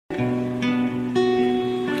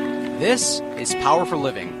This is Power for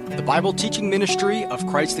Living, the Bible teaching ministry of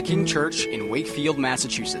Christ the King Church in Wakefield,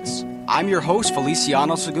 Massachusetts. I'm your host,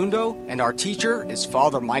 Feliciano Segundo, and our teacher is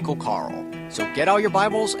Father Michael Carl. So get out your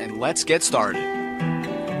Bibles and let's get started.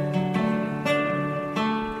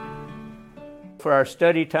 For our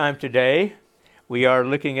study time today, we are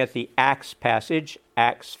looking at the Acts passage,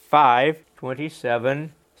 Acts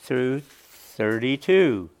 5:27 through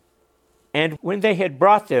 32. And when they had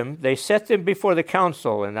brought them, they set them before the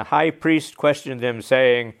council, and the high priest questioned them,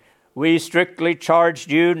 saying, "We strictly charged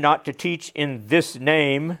you not to teach in this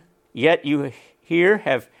name, yet you here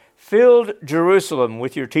have filled Jerusalem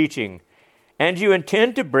with your teaching, and you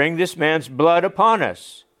intend to bring this man's blood upon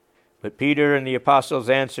us." But Peter and the apostles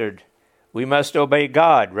answered, "We must obey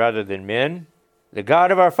God rather than men. The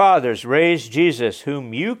God of our fathers raised Jesus,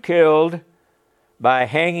 whom you killed by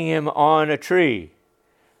hanging him on a tree.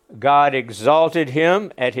 God exalted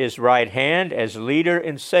him at his right hand as leader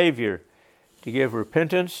and Savior to give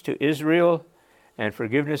repentance to Israel and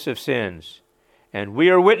forgiveness of sins. And we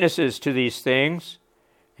are witnesses to these things,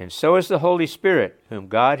 and so is the Holy Spirit, whom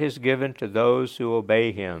God has given to those who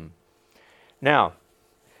obey him." Now,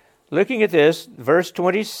 looking at this, verse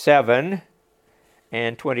 27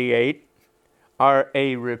 and 28 are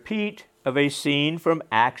a repeat of a scene from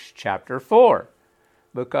Acts chapter 4.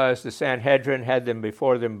 Because the Sanhedrin had them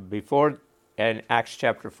before in Acts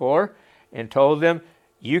chapter 4 and told them,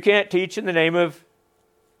 you can't teach in the name of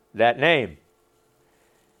that name.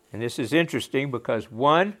 And this is interesting because,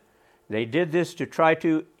 one, they did this to try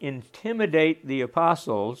to intimidate the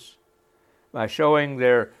apostles by showing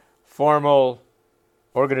their formal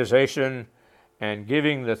organization and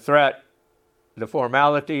giving the threat the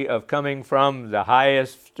formality of coming from the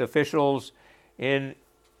highest officials in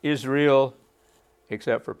Israel,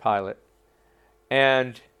 except for Pilate.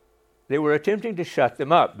 And they were attempting to shut them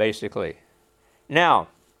up, basically. Now,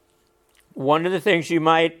 one of the things you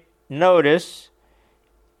might notice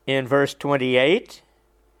in verse 28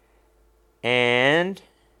 and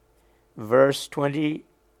verse 20,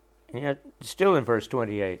 still in verse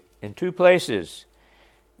 28, in two places,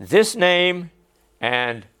 this name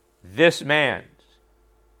and this man's.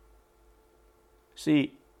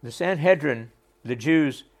 See, the Sanhedrin, the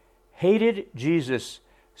Jews, hated Jesus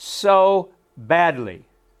so badly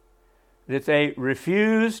that they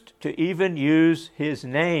refused to even use his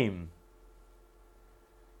name.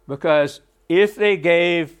 Because if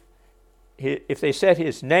they said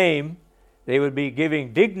his name, they would be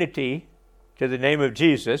giving dignity to the name of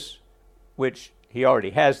Jesus, which he already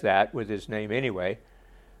has that with his name anyway,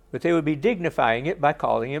 but they would be dignifying it by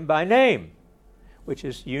calling him by name, which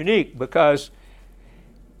is unique because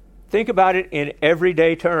think about it in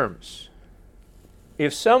everyday terms.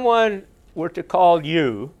 If someone were to call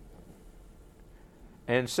you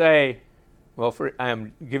and say,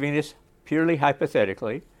 I'm giving this purely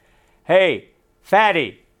hypothetically, "Hey,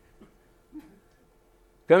 fatty,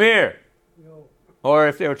 come here." No. Or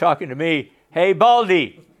if they were talking to me, "Hey,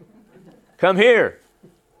 baldy, come here."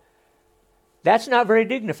 That's not very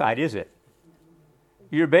dignified, is it?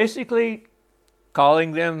 You're basically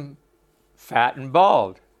calling them fat and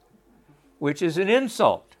bald, which is an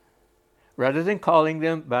insult, rather than calling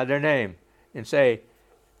them by their name and say,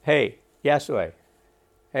 "Hey, Yasue,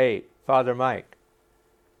 hey, Father Mike,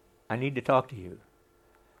 I need to talk to you."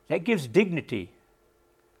 That gives dignity.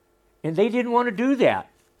 And they didn't want to do that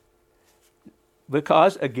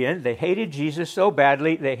because, again, they hated Jesus so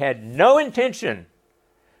badly, they had no intention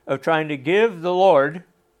of trying to give the Lord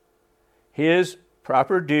his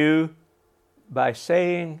proper due by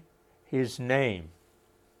saying his name.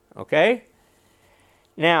 Okay?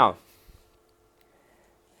 Now,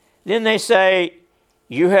 then they say,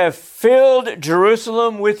 "You have filled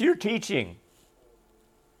Jerusalem with your teaching."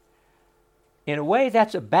 In a way,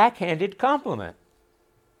 that's a backhanded compliment.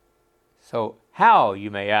 So how,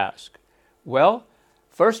 you may ask? Well,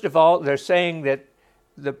 first of all, they're saying that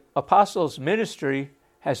the apostles' ministry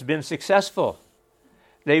has been successful.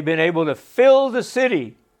 They've been able to fill the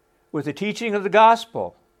city with the teaching of the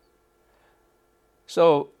gospel.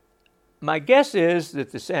 So my guess is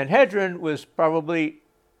that the Sanhedrin was probably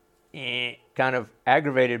kind of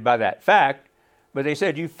aggravated by that fact, but they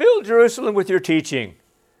said, "You filled Jerusalem with your teaching."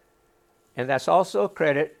 And that's also a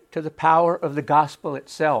credit to the power of the gospel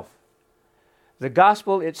itself. The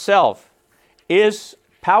gospel itself is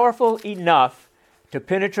powerful enough to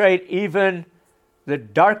penetrate even the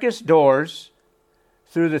darkest doors,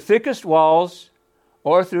 through the thickest walls,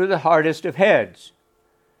 or through the hardest of heads.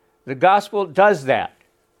 The gospel does that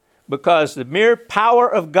because the mere power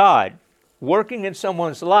of God working in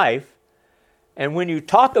someone's life, and when you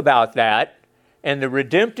talk about that and the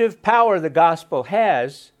redemptive power the gospel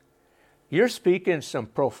has, You're speaking some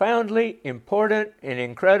profoundly important and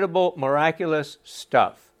incredible, miraculous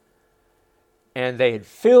stuff. And they had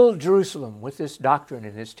filled Jerusalem with this doctrine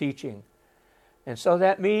and this teaching. And so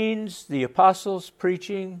that means the apostles'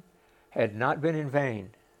 preaching had not been in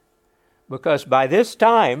vain. Because by this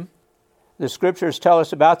time, the scriptures tell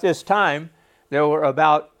us about this time, there were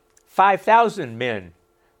about 5,000 men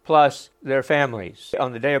plus their families.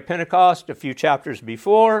 On the day of Pentecost, a few chapters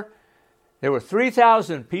before, there were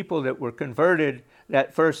 3,000 people that were converted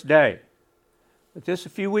that first day. But this a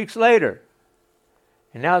few weeks later,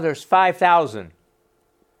 and now there's 5,000.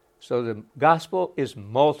 So the gospel is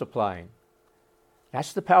multiplying.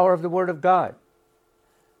 That's the power of the Word of God.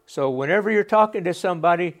 So whenever you're talking to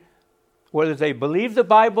somebody, whether they believe the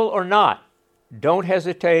Bible or not, don't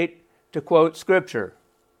hesitate to quote Scripture,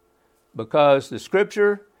 because the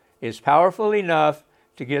Scripture is powerful enough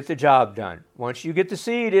to get the job done. Once you get the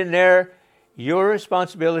seed in there, your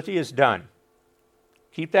responsibility is done.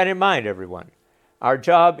 Keep that in mind, everyone. Our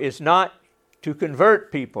job is not to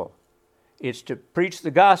convert people. It's to preach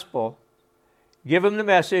the gospel, give them the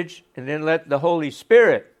message, and then let the Holy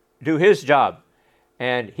Spirit do His job.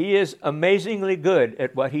 And He is amazingly good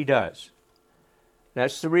at what He does.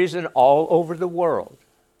 That's the reason all over the world,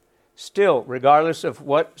 still, regardless of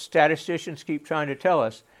what statisticians keep trying to tell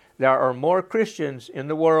us, there are more Christians in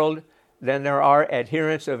the world than there are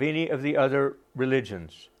adherents of any of the other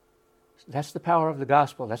religions. That's the power of the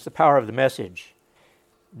gospel. That's the power of the message.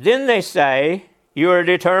 Then they say, you are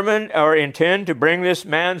determined or intend to bring this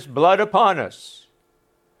man's blood upon us.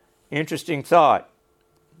 Interesting thought,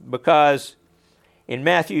 because in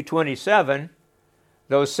Matthew 27,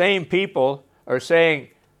 those same people are saying,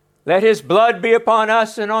 let his blood be upon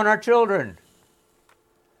us and on our children.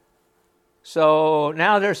 So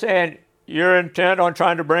now they're saying, you're intent on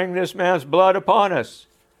trying to bring this man's blood upon us.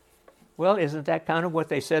 Well, isn't that kind of what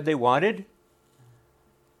they said they wanted?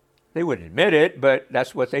 They wouldn't admit it, but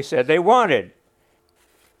that's what they said they wanted.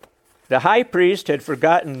 The high priest had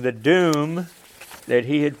forgotten the doom that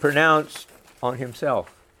he had pronounced on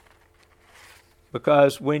himself.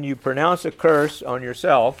 Because when you pronounce a curse on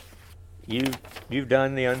yourself, you've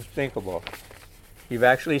done the unthinkable. You've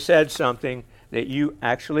actually said something that you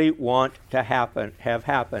actually want to have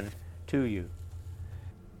happen to you.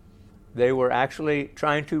 They were actually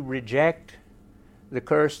trying to reject the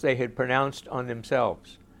curse they had pronounced on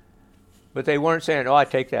themselves. But they weren't saying, I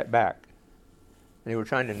take that back. They were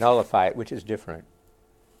trying to nullify it, which is different.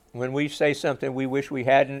 When we say something we wish we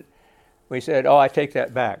hadn't, we said, I take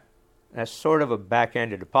that back. That's sort of a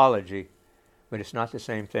back-ended apology, but it's not the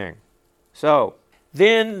same thing. So,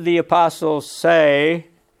 then the apostles say,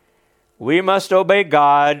 we must obey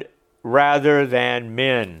God rather than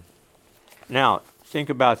men. Now, think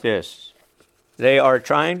about this. They are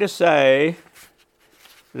trying to say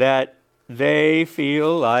that they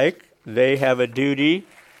feel like they have a duty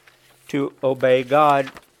to obey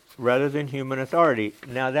God rather than human authority.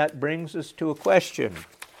 Now, that brings us to a question.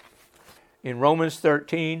 In Romans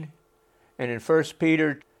 13 and in 1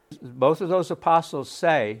 Peter, both of those apostles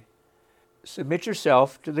say, submit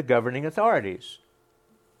yourself to the governing authorities.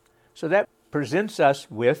 So that presents us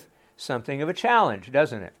with something of a challenge,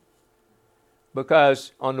 doesn't it?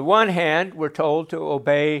 Because on the one hand, we're told to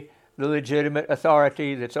obey the legitimate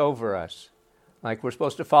authority that's over us. Like we're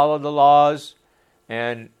supposed to follow the laws,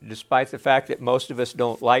 and despite the fact that most of us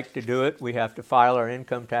don't like to do it, we have to file our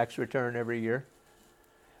income tax return every year.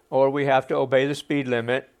 Or we have to obey the speed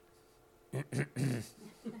limit.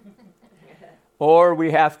 Or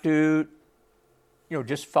we have to,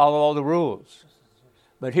 just follow all the rules.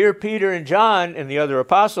 But here Peter and John and the other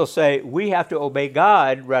apostles say we have to obey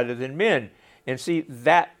God rather than men. And see,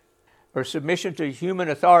 that, or submission to human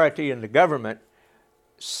authority in the government,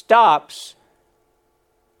 stops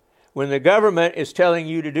when the government is telling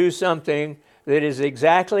you to do something that is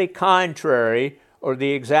exactly contrary or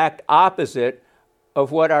the exact opposite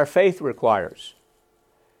of what our faith requires.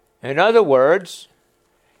 In other words,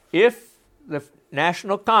 if the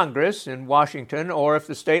National Congress in Washington or if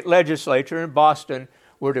the state legislature in Boston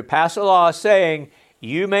were to pass a law saying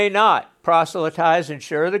you may not proselytize and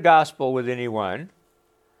share the gospel with anyone,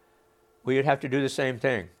 we would have to do the same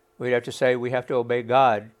thing. We'd have to say we have to obey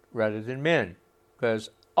God rather than men, because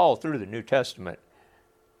all through the New Testament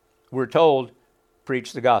we're told,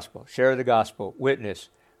 preach the gospel, share the gospel, witness,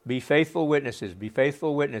 be faithful witnesses, be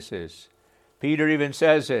faithful witnesses. Peter even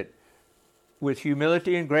says it, with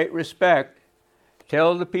humility and great respect,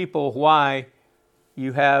 tell the people why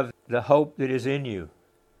you have the hope that is in you.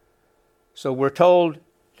 So we're told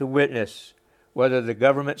to witness, whether the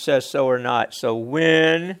government says so or not. So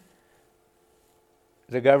when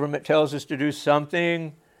the government tells us to do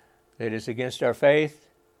something that is against our faith,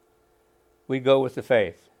 we go with the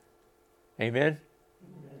faith. Amen?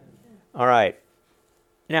 All right.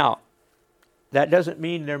 Now, that doesn't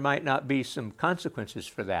mean there might not be some consequences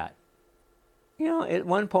for that. You know, at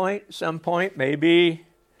one point, some point, maybe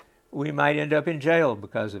we might end up in jail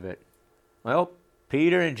because of it. Well,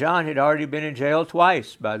 Peter and John had already been in jail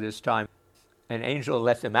twice by this time. An angel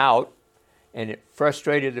let them out, and it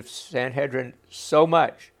frustrated the Sanhedrin so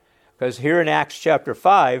much. Because here in Acts chapter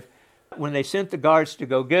 5, when they sent the guards to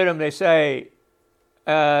go get them, they say,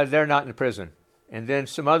 they're not in prison. And then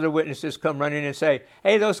some other witnesses come running and say,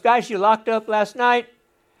 hey, those guys you locked up last night,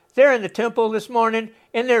 they're in the temple this morning,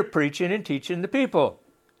 and they're preaching and teaching the people.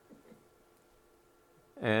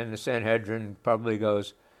 And the Sanhedrin probably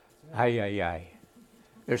goes, ay.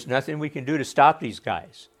 There's nothing we can do to stop these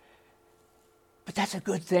guys. But that's a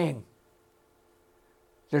good thing.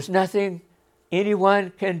 There's nothing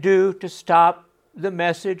anyone can do to stop the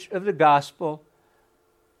message of the gospel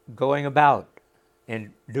going about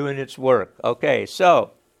and doing its work. Okay,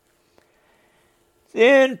 so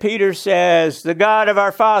then Peter says, the God of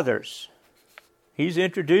our fathers. He's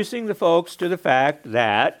introducing the folks to the fact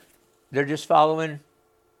that they're just following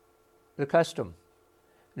the custom.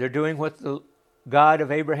 They're doing what the God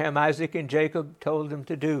of Abraham, Isaac, and Jacob told them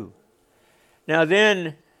to do. Now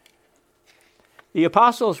then, the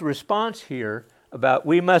apostles' response here about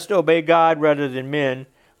we must obey God rather than men,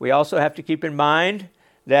 we also have to keep in mind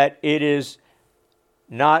that it is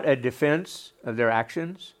not a defense of their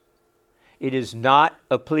actions. It is not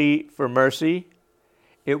a plea for mercy.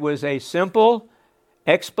 It was a simple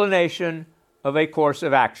explanation of a course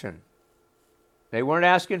of action. They weren't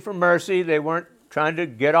asking for mercy. They weren't trying to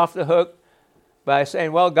get off the hook by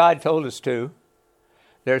saying, well, God told us to.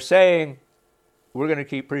 They're saying, we're going to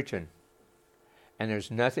keep preaching. And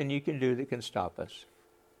there's nothing you can do that can stop us.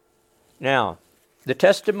 Now, the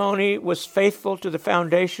testimony was faithful to the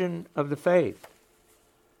foundation of the faith.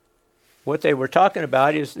 What they were talking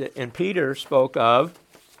about is that, and Peter spoke of,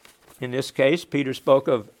 in this case, Peter spoke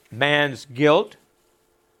of man's guilt,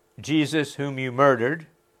 Jesus whom you murdered,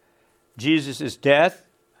 Jesus' death,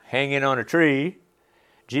 hanging on a tree,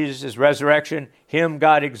 Jesus' resurrection, him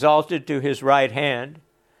God exalted to his right hand,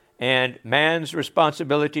 and man's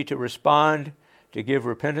responsibility to respond, to give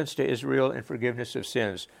repentance to Israel and forgiveness of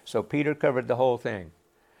sins. So Peter covered the whole thing.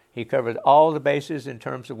 He covered all the bases in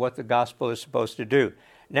terms of what the gospel is supposed to do.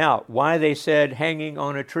 Now, why they said hanging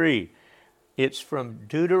on a tree? It's from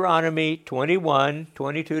Deuteronomy 21,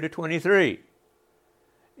 22 to 23.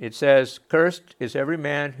 It says, cursed is every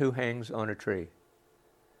man who hangs on a tree.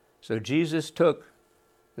 So Jesus took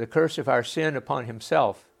the curse of our sin upon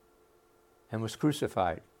himself and was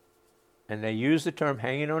crucified. And they use the term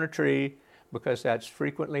hanging on a tree because that's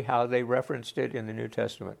frequently how they referenced it in the New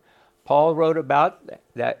Testament. Paul wrote about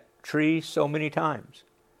that tree so many times.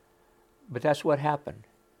 But that's what happened.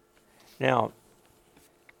 Now,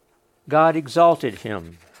 God exalted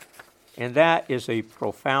him. And that is a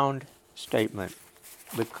profound statement.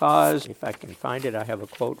 Because, if I can find it, I have a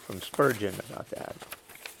quote from Spurgeon about that.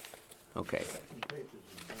 Okay.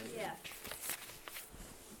 Yeah.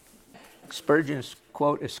 Spurgeon's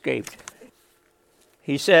quote escaped.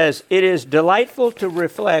 He says, it is delightful to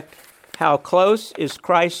reflect how close is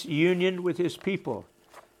Christ's union with his people.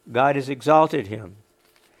 God has exalted him.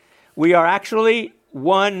 We are actually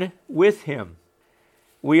one with him.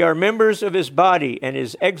 We are members of his body, and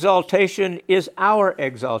his exaltation is our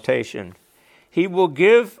exaltation. He will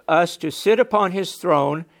give us to sit upon his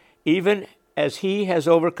throne, even as he has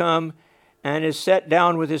overcome and is set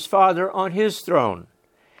down with his Father on his throne.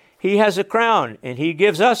 He has a crown, and he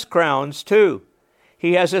gives us crowns too.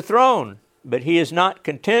 He has a throne, but he is not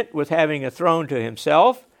content with having a throne to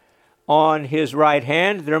himself. On his right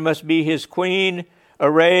hand there must be his queen,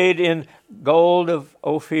 arrayed in gold of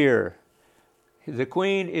Ophir. The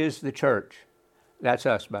queen is the church. That's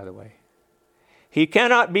us, by the way. He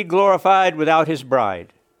cannot be glorified without his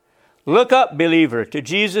bride. Look up, believer, to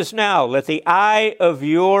Jesus now. Let the eye of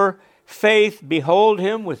your faith behold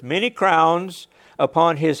him with many crowns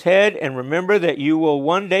upon his head, and remember that you will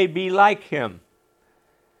one day be like him.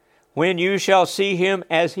 When you shall see him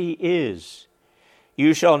as he is,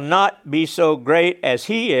 you shall not be so great as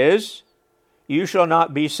he is. You shall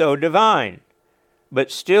not be so divine.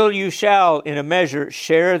 But still you shall, in a measure,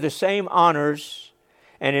 share the same honors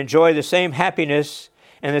and enjoy the same happiness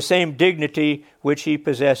and the same dignity which he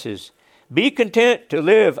possesses. Be content to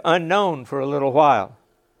live unknown for a little while,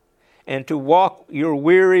 and to walk your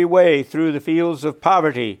weary way through the fields of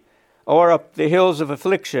poverty or up the hills of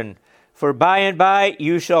affliction, for by and by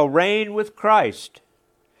you shall reign with Christ.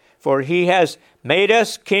 For he has made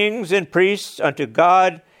us kings and priests unto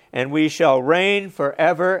God, and we shall reign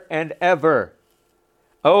forever and ever.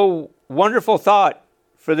 Oh, wonderful thought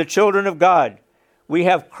for the children of God. We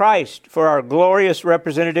have Christ for our glorious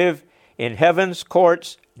representative in heaven's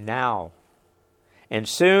courts now. And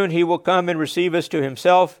soon he will come and receive us to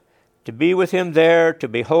himself, to be with him there, to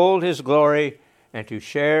behold his glory, and to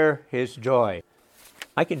share his joy.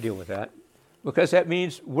 I can deal with that, because that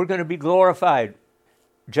means we're going to be glorified,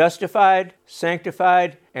 justified,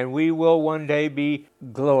 sanctified, and we will one day be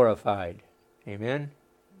glorified. Amen?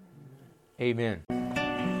 Amen.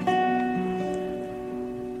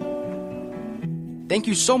 Thank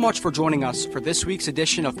you so much for joining us for this week's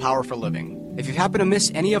edition of Power for Living. If you happen to miss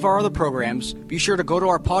any of our other programs, be sure to go to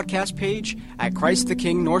our podcast page at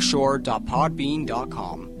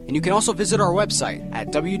ChristTheKingNorthshore.podbean.com. And you can also visit our website at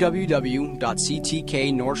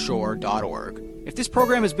www.ctknorthshore.org. If this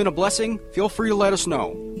program has been a blessing, feel free to let us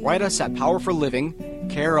know. Write us at Power for Living,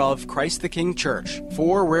 care of Christ the King Church,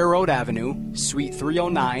 4 Railroad Avenue, Suite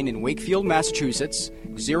 309 in Wakefield, Massachusetts,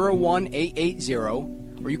 01880.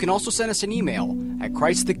 Or you can also send us an email at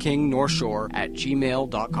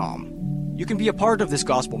ChristTheKingNorthshore@gmail.com. You can be a part of this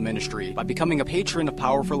gospel ministry by becoming a patron of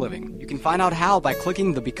Power for Living. You can find out how by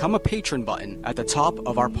clicking the Become a Patron button at the top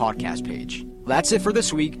of our podcast page. That's it for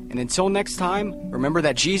this week, and until next time, remember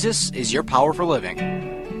that Jesus is your power for living.